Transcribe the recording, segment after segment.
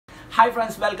Hi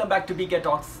friends, welcome back to BeeKay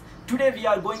Talks. Today we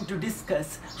are going to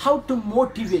discuss how to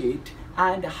motivate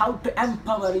and how to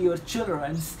empower your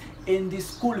children in the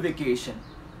school vacation.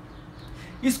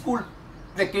 In school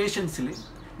vacations,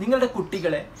 നിങ്ങളുടെ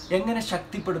കുട്ടികളെ എങ്ങനെ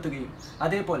ശക്തിപ്പെടുത്തുകയും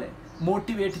അതേപോലെ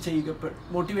motivate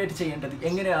ചെയ്യേണ്ടത്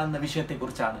എങ്ങനെയാണെന്ന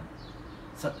വിഷയത്തെക്കുറിച്ചാണ്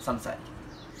സംസാരിക്കുന്നത്.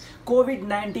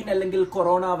 COVID-19 അല്ലെങ്കിൽ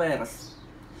corona virus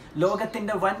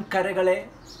ലോകത്തിൻ്റെ വൻ കരകളെ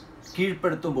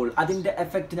കീഴ്പ്പെടുത്തുമ്പോൾ അതിൻ്റെ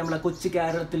എഫക്റ്റ് നമ്മളെ കൊച്ചു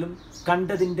കേരളത്തിലും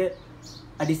കണ്ടതിൻ്റെ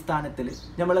അടിസ്ഥാനത്തിൽ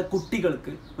നമ്മളെ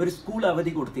കുട്ടികൾക്ക് ഒരു സ്കൂൾ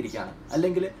അവധി കൊടുത്തിരിക്കുകയാണ്,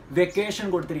 അല്ലെങ്കിൽ വെക്കേഷൻ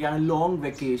കൊടുത്തിരിക്കുകയാണ്, ലോങ്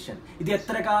വെക്കേഷൻ. ഇത്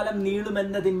എത്ര കാലം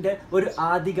നീളുമെന്നതിൻ്റെ ഒരു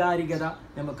ആധികാരികത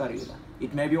നമുക്കറിയില്ല.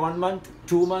 It may be 1 month,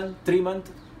 2 months, 3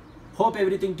 months. Hope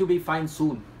everything to be fine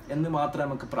soon എന്ന് മാത്രം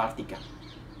നമുക്ക് പ്രാർത്ഥിക്കാം.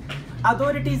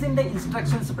 അതോറിറ്റീസിൻ്റെ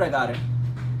ഇൻസ്ട്രക്ഷൻസ് പ്രകാരം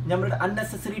നമ്മളുടെ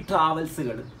അൺനെസസറി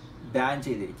ട്രാവൽസുകൾ ബാൻ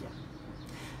ചെയ്തിരിക്കുകയാണ്.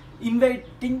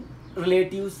 ഇൻവൈറ്റിംഗ്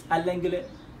റിലേറ്റീവ്സ് അല്ലെങ്കിൽ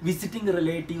വിസിറ്റിംഗ്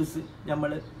റിലേറ്റീവ്സ്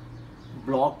നമ്മൾ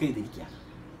ബ്ലോക്ക് ചെയ്തിരിക്കുകയാണ്.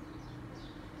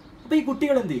 അപ്പോൾ ഈ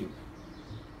കുട്ടികൾ എന്ത് ചെയ്യും?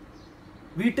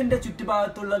 വീട്ടിൻ്റെ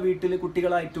ചുറ്റുഭാഗത്തുള്ള വീട്ടിൽ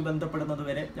കുട്ടികളായിട്ട് ബന്ധപ്പെടുന്നത്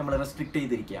വരെ നമ്മൾ റെസ്ട്രിക്റ്റ്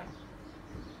ചെയ്തിരിക്കുകയാണ്.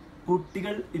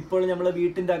 കുട്ടികൾ ഇപ്പോൾ നമ്മളെ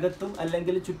വീട്ടിൻ്റെ അകത്തും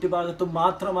അല്ലെങ്കിൽ ചുറ്റുഭാഗത്തും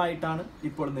മാത്രമായിട്ടാണ്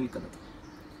ഇപ്പോൾ നിൽക്കുന്നത്.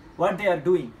 What they are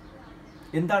doing?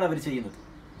 എന്താണ് അവർ ചെയ്യുന്നത്?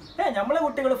 നമ്മളെ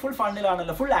കുട്ടികൾ ഫുൾ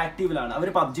ഫണ്ണിലാണല്ലോ, ഫുൾ ആക്റ്റീവിലാണ്. അവർ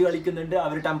പബ്ജി കളിക്കുന്നുണ്ട്,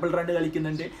 അവർ ടെമ്പിൾ റൺ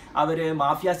കളിക്കുന്നുണ്ട്, അവർ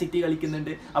മാഫിയ സിറ്റി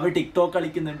കളിക്കുന്നുണ്ട്, അവർ ടിക്ടോക്ക്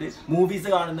കളിക്കുന്നുണ്ട്, മൂവീസ്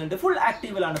കാണുന്നുണ്ട്, ഫുൾ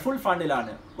ആക്റ്റീവിലാണ്, ഫുൾ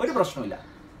ഫണ്ണിലാണ്, ഒരു പ്രശ്നമില്ല.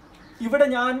 ഇവിടെ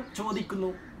ഞാൻ ചോദിക്കുന്നു,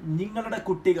 നിങ്ങളുടെ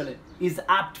കുട്ടികൾ is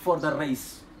apt for the race.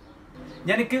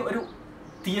 എനിക്ക് ഒരു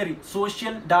തിയറി,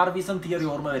 സോഷ്യൽ ഡാർവിസം തിയറി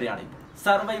ഓർമ്മ വരികയാണ്.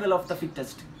 Survival of the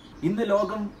fittest. ഇന്ന്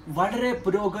ലോകം വളരെ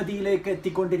പുരോഗതിയിലേക്ക്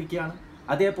എത്തിക്കൊണ്ടിരിക്കുകയാണ്.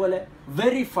 അതേപോലെ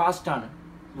വെരി ഫാസ്റ്റാണ്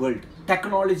വേൾഡ്.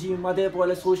 ടെക്നോളജിയും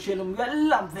അതേപോലെ സോഷ്യലും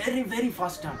എല്ലാം വെരി വെരി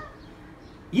ഫാസ്റ്റാണ്.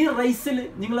 ഈ റേസിൽ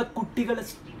നിങ്ങളെ കുട്ടികൾ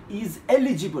ഈസ്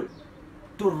എലിജിബിൾ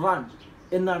ടു റൺ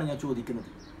എന്നാണ് ഞാൻ ചോദിക്കുന്നത്.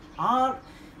 Are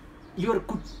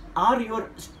your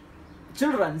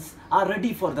children's are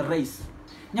ready for the race?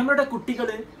 നമ്മുടെ കുട്ടികൾ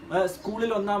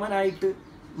സ്കൂളിൽ ഒന്നാമനായിട്ട്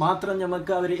മാത്രം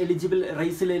നമുക്ക് അവർ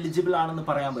റേസിൽ എലിജിബിൾ ആണെന്ന്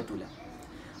പറയാൻ പറ്റില്ല.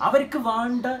 അവർക്ക്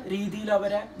വേണ്ട രീതിയിൽ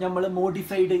അവരെ നമ്മൾ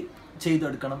മോഡിഫൈഡ്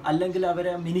ചെയ്തെടുക്കണം, അല്ലെങ്കിൽ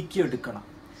അവരെ മിനുക്കിയെടുക്കണം.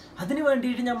 അതിന്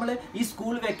വേണ്ടിയിട്ട് നമ്മൾ ഈ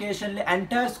സ്കൂൾ വെക്കേഷനിൽ,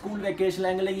 എൻറ്റയർ സ്കൂൾ വെക്കേഷനിൽ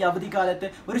അല്ലെങ്കിൽ ഈ അവധിക്കാലത്ത്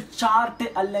ഒരു ചാർട്ട്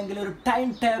അല്ലെങ്കിൽ ഒരു ടൈം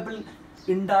ടേബിൾ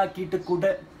ഉണ്ടാക്കിയിട്ട്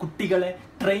കുട്ടികളെ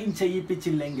train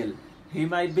ചെയ്യിപ്പിച്ചില്ലെങ്കിൽ he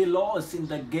might be lost in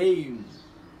the game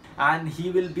and he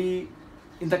will be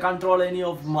in the control any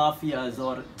of mafias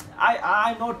or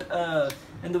I'm not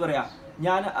എന്തു പറയാ,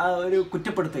 ഞാൻ ഒരു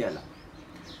കുറ്റപ്പെടുത്തുകയല്ല.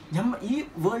 ഈ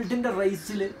വേൾഡിൻ്റെ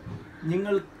റേസിൽ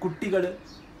നിങ്ങൾ കുട്ടികൾ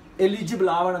എലിജിബിൾ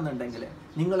ആവണമെന്നുണ്ടെങ്കിൽ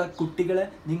നിങ്ങളെ കുട്ടികളെ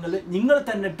നിങ്ങൾ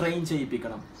തന്നെ ട്രെയിൻ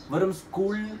ചെയ്യിപ്പിക്കണം. വെറും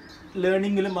സ്കൂൾ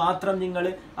ലേണിങ്ങിൽ മാത്രം നിങ്ങൾ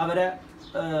അവരെ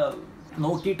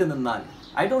നോക്കിയിട്ട് നിന്നാൽ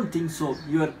I don't think so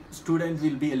your student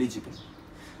will be eligible.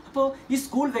 അപ്പോൾ ഈ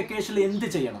സ്കൂൾ വെക്കേഷനിൽ എന്ത്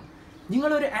ചെയ്യണം?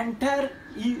 നിങ്ങളൊരു എൻറ്റയർ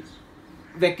ഈ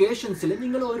വെക്കേഷൻസിൽ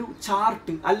നിങ്ങൾ ഒരു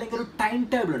ചാർട്ട് അല്ലെങ്കിൽ ഒരു ടൈം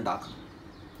ടേബിൾ ഉണ്ടാക്കണം.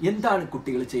 എന്താണ്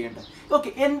കുട്ടികൾ ചെയ്യേണ്ടത്? ഓക്കെ,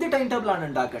 എന്ത് ടൈം ടേബിളാണ്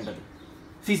ഉണ്ടാക്കേണ്ടത്?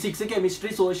 Physics,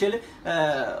 chemistry, social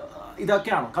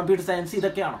ഇതൊക്കെയാണോ? Computer science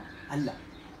ഇതൊക്കെയാണോ? അല്ല.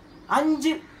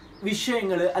 5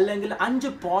 വിഷയങ്ങൾ അല്ലെങ്കിൽ 5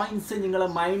 പോയിന്റ്സ് നിങ്ങളെ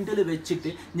മൈൻഡിൽ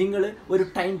വെച്ചിട്ട് നിങ്ങൾ ഒരു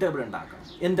ടൈം ടേബിൾ ഉണ്ടാക്കണം.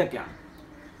 എന്തൊക്കെയാണ്?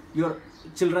 Your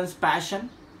children's passion,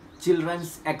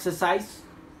 children's exercise,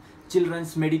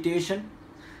 children's meditation,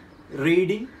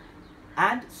 reading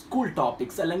and school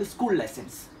topics അല്ലെങ്കിൽ സ്കൂൾ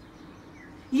ലെസൺസ്.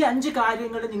 ഈ 5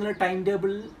 കാര്യങ്ങൾ നിങ്ങൾ ടൈം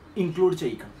ടേബിളിൽ ഇൻക്ലൂഡ്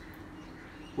ചെയ്യിക്കണം.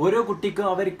 ഓരോ കുട്ടിക്കും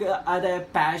അവർക്ക് അതായ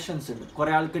പാഷൻസ് ഉണ്ട്.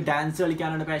 കുറേ ആൾക്ക് ഡാൻസ്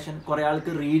കളിക്കാനാണ് പാഷൻ, കുറേ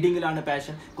ആൾക്ക് റീഡിങ്ങിലാണ്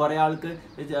പാഷൻ, കുറേ ആൾക്ക്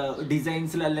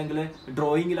ഡിസൈൻസിൽ അല്ലെങ്കിൽ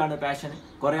ഡ്രോയിങ്ങിലാണ് പാഷൻ,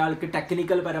 കുറേ ആൾക്ക്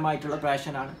ടെക്നിക്കൽ പരമായിട്ടുള്ള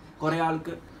പാഷനാണ്, കുറേ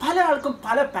ആൾക്ക് പല ആൾക്കും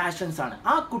പല പാഷൻസാണ്.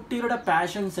 ആ കുട്ടികളുടെ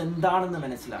പാഷൻസ് എന്താണെന്ന്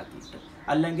മനസ്സിലാക്കിയിട്ട്,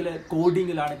 അല്ലെങ്കിൽ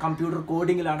കോഡിങ്ങിലാണ്, കമ്പ്യൂട്ടർ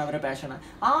കോഡിങ്ങിലാണ് അവരുടെ പാഷൻ,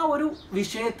 ആ ഒരു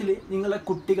വിഷയത്തിൽ നിങ്ങളെ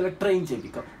കുട്ടികളെ ട്രെയിൻ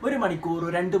ചെയ്യിപ്പിക്കാം. 1 മണിക്കൂറോ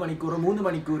 2 മണിക്കൂറോ 3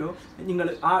 മണിക്കൂറോ നിങ്ങൾ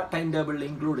ആ ടൈം ടേബിളിൽ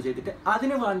ഇൻക്ലൂഡ് ചെയ്തിട്ട്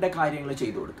അതിന് വേണ്ട കാര്യങ്ങൾ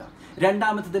ചെയ്തു കൊടുക്കാം.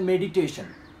 രണ്ടാമത്തത് മെഡിറ്റേഷൻ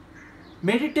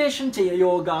ചെയ്യുക,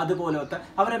 യോഗ അതുപോലത്തെ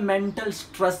അവരെ മെൻ്റൽ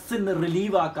സ്ട്രെസ്സിന്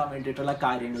റിലീവ് ആക്കാൻ വേണ്ടിയിട്ടുള്ള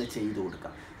കാര്യങ്ങൾ ചെയ്തു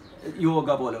കൊടുക്കാം.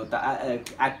 യോഗ പോലത്തെ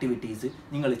ആക്ടിവിറ്റീസ്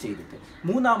നിങ്ങൾ ചെയ്തിട്ട്.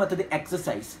 മൂന്നാമത്തത്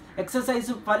എക്സസൈസ്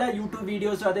പല യൂട്യൂബ്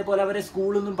വീഡിയോസും അതേപോലെ അവരെ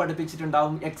സ്കൂളിൽ നിന്നും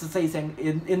പഠിപ്പിച്ചിട്ടുണ്ടാവും. എക്സസൈസ്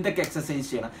എന്തൊക്കെ എക്സസൈസ്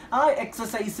ചെയ്യണം, ആ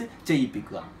എക്സസൈസ്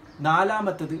ചെയ്യിപ്പിക്കുക.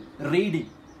 നാലാമത്തത്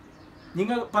റീഡിങ്.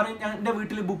 നിങ്ങൾ പറയും എൻ്റെ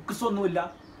വീട്ടിൽ ബുക്സ് ഒന്നുമില്ല.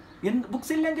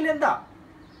 ബുക്സ് ഇല്ലെങ്കിൽ എന്താ?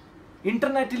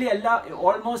 ഇന്റർനെറ്റിൽ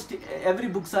almost every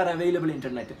books are available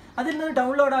internet. അതിൽ നിന്ന്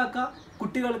ഡൗൺലോഡ് ആക്കുക.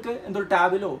 കുട്ടികൾക്ക് എന്തൊരു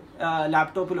ടാബിലോ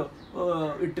ലാപ്ടോപ്പിലോ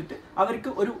ഇട്ടിട്ട് അവർക്ക്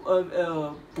ഒരു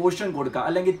പോർഷൻ കൊടുക്കുക,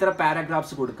 അല്ലെങ്കിൽ ഇത്ര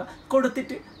പാരാഗ്രാഫ്സ്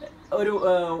കൊടുത്തിട്ട് ഒരു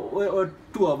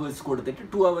 2 hours കൊടുത്തിട്ട്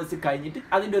 2 hours കഴിഞ്ഞിട്ട്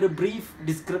അതിൻ്റെ ഒരു ബ്രീഫ്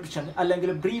ഡിസ്ക്രിപ്ഷൻ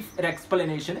അല്ലെങ്കിൽ ബ്രീഫ് ഒരു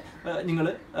എക്സ്പ്ലനേഷൻ നിങ്ങൾ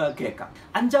കേൾക്കാം.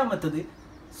 അഞ്ചാമത്തത്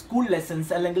സ്കൂൾ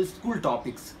ലെസൺസ് അല്ലെങ്കിൽ സ്കൂൾ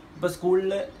ടോപ്പിക്സ്. ഇപ്പോൾ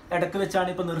സ്കൂളിൽ ഇടയ്ക്ക് വെച്ചാണ്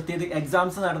ഇപ്പോൾ നിർത്തിയത്,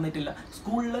 എക്സാംസ് നടന്നിട്ടില്ല.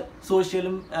 സ്കൂളിൽ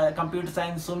സോഷ്യലും കമ്പ്യൂട്ടർ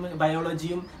സയൻസും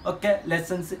ബയോളജിയും ഒക്കെ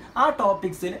ലെസൺസ്, ആ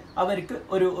ടോപ്പിക്സിൽ അവർക്ക്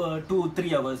ഒരു 2-3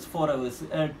 hours 4 hours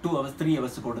 2 hours 3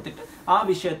 hours കൊടുത്തിട്ട് ആ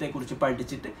വിഷയത്തെക്കുറിച്ച്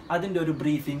പഠിച്ചിട്ട് അതിൻ്റെ ഒരു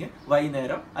ബ്രീഫിങ്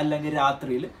വൈകുന്നേരം അല്ലെങ്കിൽ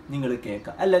രാത്രിയിൽ നിങ്ങൾ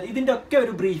കേൾക്കാം. അല്ല, ഇതിൻ്റെ ഒക്കെ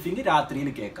ഒരു ബ്രീഫിങ് രാത്രിയിൽ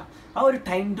കേൾക്കാം. ആ ഒരു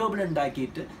ടൈം ടേബിൾ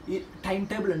ഉണ്ടാക്കിയിട്ട്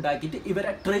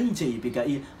ഇവരെ ട്രെയിൻ ചെയ്യിപ്പിക്കുക.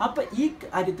 അപ്പം ഈ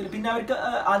കാര്യത്തിൽ പിന്നെ അവർക്ക്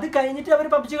അത് കഴിഞ്ഞിട്ട് അവർ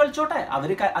പബ്ജി കളിച്ചോട്ടെ,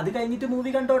 അത് കഴിഞ്ഞിട്ട്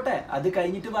മൂവി കണ്ടോട്ടെ, അത്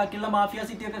കഴിഞ്ഞിട്ട് ബാക്കിയുള്ള മാഫിയ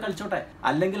സിറ്റി ഒക്കെ കളിച്ചോട്ടെ.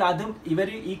 അല്ലെങ്കിൽ അതും ഇവർ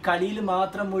ഈ കളിയിൽ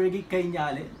മാത്രം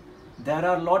മുഴുകിക്കഴിഞ്ഞാൽ there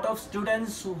are lot of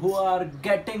students who are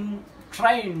getting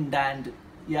trained and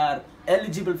are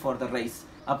eligible for the race.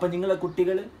 അപ്പം നിങ്ങളെ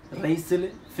കുട്ടികൾ റേസിൽ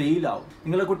ഫെയിൽ ആവും.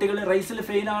 നിങ്ങളെ കുട്ടികൾ റേസിൽ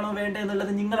ഫെയിൽ ആണോ വേണ്ടത്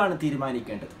എന്നുള്ളത് നിങ്ങളാണ്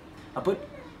തീരുമാനിക്കേണ്ടത്. അപ്പോൾ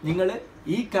നിങ്ങൾ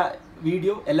ഈ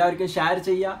വീഡിയോ എല്ലാവർക്കും ഷെയർ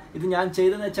ചെയ്യുക. ഇത് ഞാൻ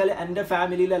ചെയ്തതെന്ന് വെച്ചാൽ എൻ്റെ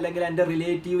ഫാമിലിയിൽ അല്ലെങ്കിൽ എൻ്റെ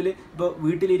റിലേറ്റീവിൽ ഇപ്പോൾ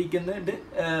വീട്ടിലിരിക്കുന്നുണ്ട്,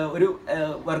 ഒരു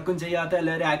വർക്കും ചെയ്യാത്ത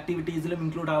അല്ലെങ്കിൽ ആക്ടിവിറ്റീസിലും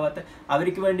ഇൻക്ലൂഡ് ആവാത്ത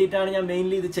അവർക്ക് വേണ്ടിയിട്ടാണ് ഞാൻ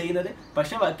മെയിൻലി ഇത് ചെയ്യുന്നത്.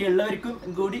 പക്ഷെ ബാക്കിയുള്ളവർക്കും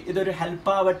കൂടി ഇതൊരു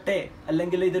ഹെൽപ്പ് ആവട്ടെ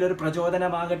അല്ലെങ്കിൽ ഇതൊരു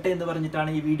പ്രചോദനമാകട്ടെ എന്ന് പറഞ്ഞിട്ടാണ്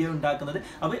ഈ വീഡിയോ ഉണ്ടാക്കുന്നത്.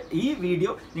 അപ്പോൾ ഈ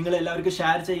വീഡിയോ നിങ്ങൾ എല്ലാവർക്കും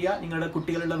ഷെയർ ചെയ്യുക, നിങ്ങളുടെ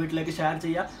കുട്ടികളുടെ വീട്ടിലേക്ക് ഷെയർ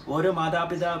ചെയ്യുക. ഓരോ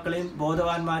മാതാപിതാക്കളെയും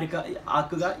ബോധവാന്മാർക്ക്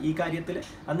ആക്കുക ഈ കാര്യത്തിൽ.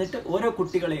 എന്നിട്ട് ഓരോ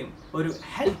കുട്ടികളെയും ഒരു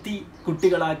ഹെൽത്തി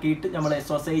കുട്ടികളാക്കിയിട്ട് നമ്മളെ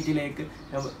സൊസൈറ്റിയിലേക്ക്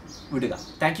വിടുക.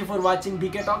 Thank you for watching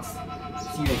BeeKay Talks.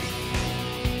 See you again.